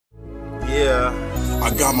Yeah. I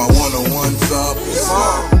got my one-on-ones up.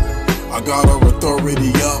 I got our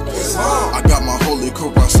authority up. I got my holy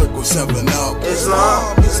Quran circle 7 up.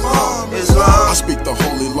 Islam, Islam, Islam. I speak the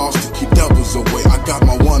holy laws to keep devils away. I got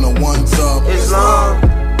my one-on-ones up. Islam,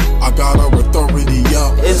 I got our authority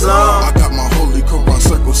up. Islam. I got my holy Quran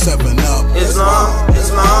circle 7 up. Islam,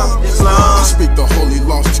 Islam, I Islam. speak the holy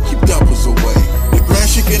laws to keep devils away. The Grand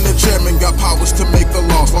Sheikh and the chairman got powers to make the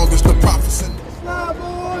laws, long as the prophets and Islam,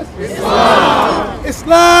 boys! Islam!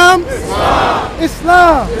 Islam! Islam!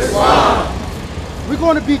 Islam! Islam! We're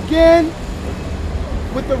going to begin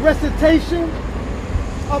with the recitation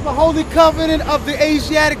of the Holy Covenant of the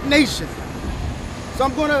Asiatic nation. So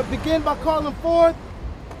I'm going to begin by calling forth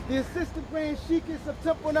the Assistant Grand Sheikess of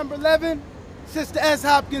Temple number 11, Sister S.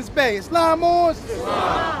 Hopkins Bay. Islam, boys!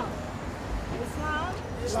 Islam! Islam!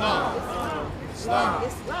 Islam! Islam!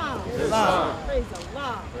 Islam! Islam! Praise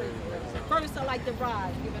Allah! First, I'd like to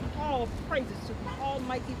rise, giving all praises to the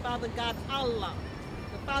Almighty Father God Allah,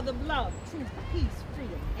 the Father of love, truth, peace,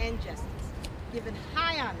 freedom, and justice. Giving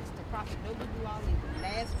high honors to Prophet Noble Ali, the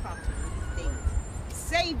last prophet of these days,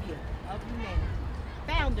 Savior of humanity,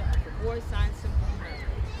 founder of the Moorish Science Symbol America.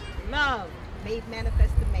 Love made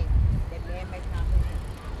manifest to man, that man may comprehend.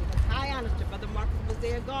 Giving high honors to Brother Marcus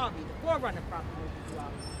Bazaar Garvey, the forerunner Prophet Noble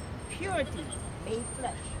Ali. Purity made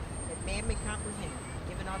flesh, that man may comprehend.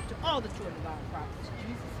 Giving honor to all the true and divine prophets,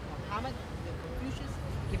 Jesus, Muhammad, and Confucius,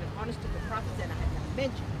 giving honors to the prophets that I have not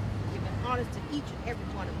mentioned, giving honors to each and every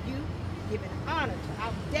one of you, giving honor to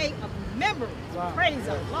our day of remembrance. Wow. Praise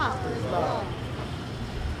Allah. Wow.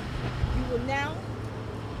 You will now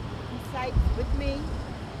recite with me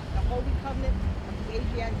the Holy Covenant of the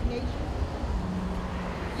Asiatic nation.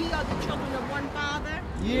 Ye are the children of one Father.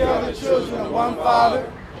 Ye are the children of one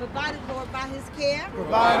Father. Provided for by his care.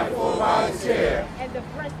 Provided for by his care. And the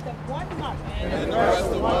breast of one mother. And the breast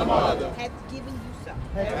of one mother. Hath given you so.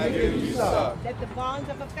 Hath given you so. That the bonds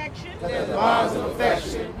of affection. That the bonds of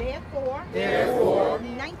affection. Therefore.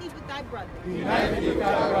 Unite thee with thy brother. Unite thee with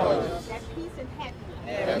thy brothers. That peace and happiness.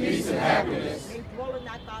 That peace and happiness. May dwell in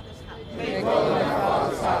thy father's house. May dwell in thy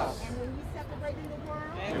father's house. And when you separate in the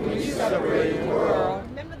world. And when you separate in the world.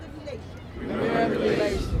 Remember the relation. Remember the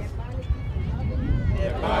relation.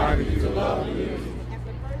 That bindeth you to love and unity. And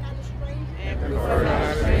prefer not a stranger. And prefer not a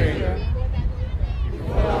stranger.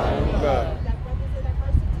 Before thy own blood. Thy brothers in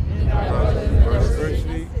adversity. Thy brothers in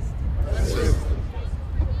adversity. Thy sisters.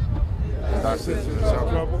 Thy sisters in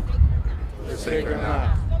trouble. Forsake her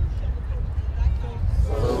not.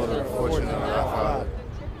 So the fortune of thy father.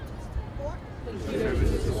 Contribute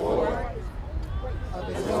to support of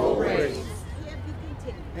his whole race.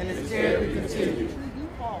 And his care be continued.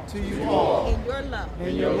 To you all. In your love.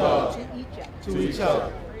 In your love. To each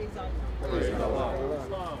other. Praise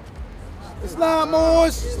Allah. Islam,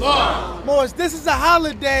 Moors. Islam. Moors, this is a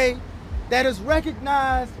holiday that is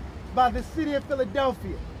recognized by the city of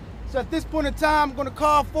Philadelphia. So at this point in time, I'm going to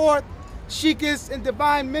call forth Sheikess and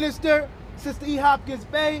Divine Minister, Sister E. Hopkins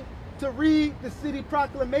Bay, to read the city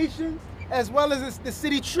proclamations as well as the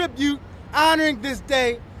city tribute honoring this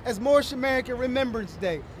day as Moorish American Remembrance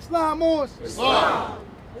Day. Islam, Moors. Islam.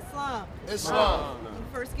 Islam. Islam. And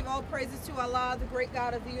first, give all praises to Allah, the great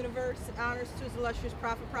God of the universe, and honors to his illustrious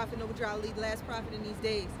prophet, Prophet Noble Ali, the last prophet in these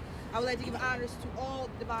days. I would like to give honors to all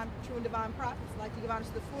true and divine prophets. I'd like to give honors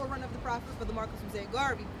to the forerunner of the prophet, Brother Marcus Bazaar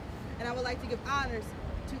Garvey. And I would like to give honors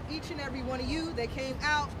to each and every one of you that came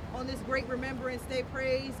out on this great Remembrance Day.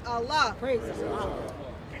 Praise Allah. Praise Allah.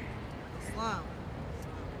 Islam.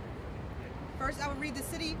 First, I will read the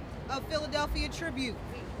city of Philadelphia tribute.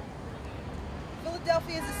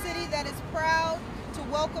 Philadelphia is a city that is proud to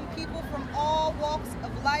welcome people from all walks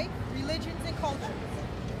of life, religions, and cultures.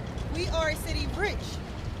 We are a city rich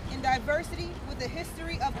in diversity with a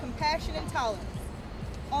history of compassion and tolerance.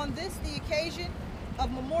 On this, the occasion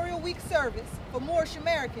of Memorial Week service for Moorish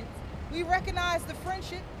Americans, we recognize the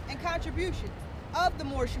friendship and contributions of the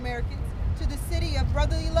Moorish Americans to the city of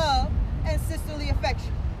brotherly love and sisterly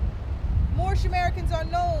affection. Moorish Americans are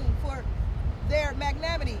known for their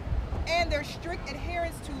magnanimity and their strict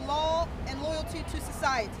adherence to law and loyalty to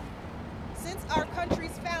society. Since our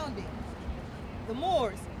country's founding, the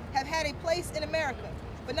Moors have had a place in America,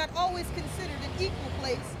 but not always considered an equal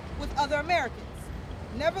place with other Americans.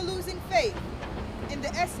 Never losing faith in the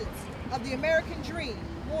essence of the American dream,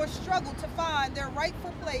 Moors struggled to find their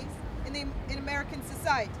rightful place in American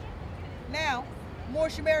society. Now,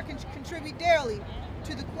 Moorish Americans contribute daily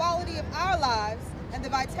to the quality of our lives and the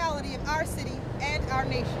vitality of our city and our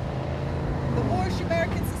nation. The Moorish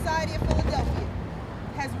American Society of Philadelphia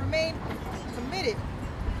has remained committed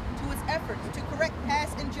to its efforts to correct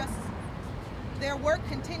past injustices, their work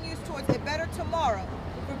continues towards a better tomorrow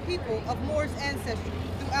for people of Moorish ancestry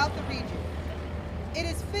throughout the region. It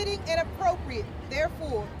is fitting and appropriate,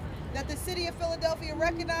 therefore, that the city of Philadelphia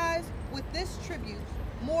recognize with this tribute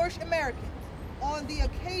Moorish Americans on the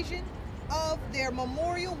occasion of their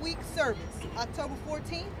Memorial Week service, October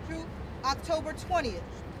 14th through October 20th,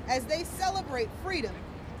 as they celebrate freedom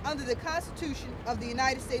under the Constitution of the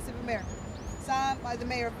United States of America, signed by the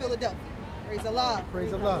Mayor of Philadelphia. Praise Allah.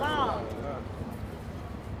 Praise Allah.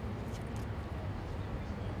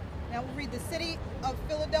 Now we'll read the City of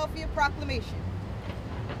Philadelphia Proclamation.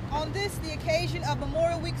 On this, the occasion of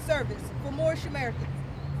Memorial Week service for Moorish Americans,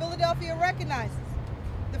 Philadelphia recognizes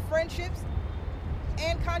the friendships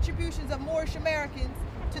and contributions of Moorish Americans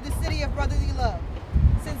to the city of brotherly love.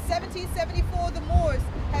 Since 1774, the Moors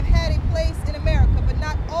have had a place in America, but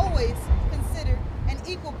not always considered an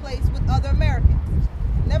equal place with other Americans.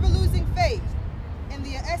 Never losing faith in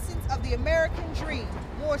the essence of the American dream,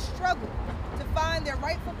 Moors struggled to find their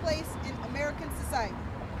rightful place in American society.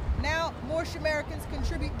 Now, Moorish Americans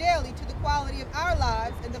contribute daily to the quality of our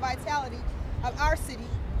lives and the vitality of our city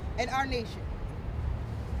and our nation.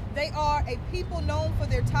 They are a people known for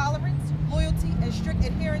their tolerance, loyalty, and strict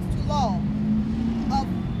adherence to law of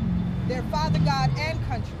their Father God and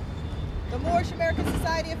country. The Moorish American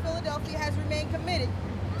Society of Philadelphia has remained committed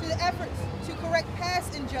to the efforts to correct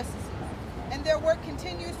past injustices, and their work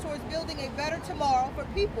continues towards building a better tomorrow for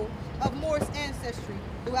people of Moorish ancestry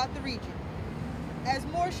throughout the region. As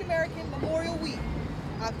Moorish American Memorial Week,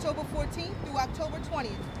 October 14th through October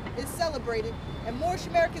 20th, is celebrated, and Moorish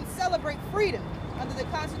Americans celebrate freedom under the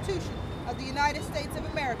Constitution of the United States of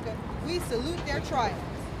America, we salute their triumphs.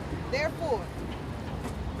 Therefore,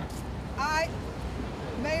 I,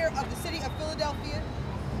 Mayor of the City of Philadelphia,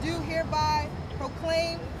 do hereby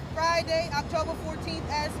proclaim Friday, October 14th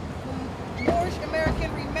as Moorish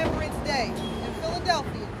American Remembrance Day in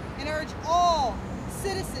Philadelphia, and urge all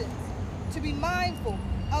citizens to be mindful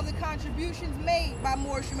of the contributions made by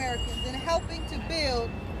Moorish Americans in helping to build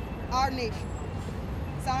our nation.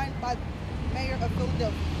 Signed by the Mayor of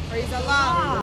Philadelphia. Praise Allah.